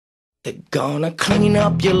They're gonna clean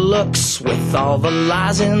up your looks with all the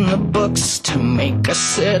lies in the books to make a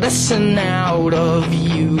citizen out of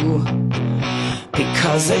you.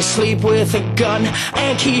 Because they sleep with a gun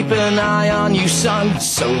and keep an eye on you, son,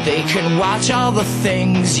 so they can watch all the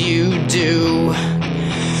things you do.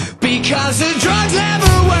 Because the drugs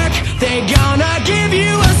never work, they're gonna give you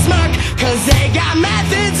a smirk, cause they got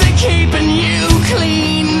methods of keeping you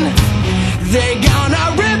clean. They're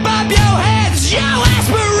gonna rip up your heads, your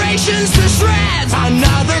aspirations to shreds,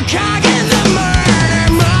 another cog in the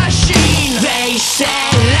murder machine. They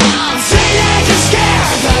said I'll teenage and scare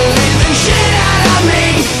the living shit out of me.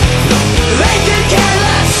 They could care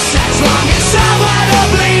less as long as someone will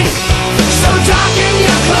bleed. So darken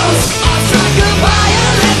your clothes or strike a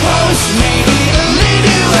violent pose, maybe to leave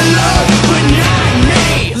you alone, but not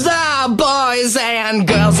me. The boys and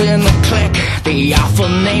girls in the clique, the awful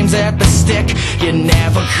names at the stick. You're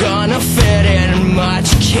never gonna fit in much,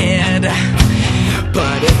 kid.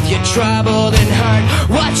 But if you're troubled and hurt,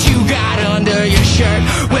 what you got under your shirt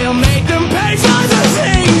will make them pay for the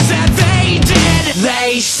things that they did.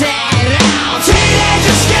 They said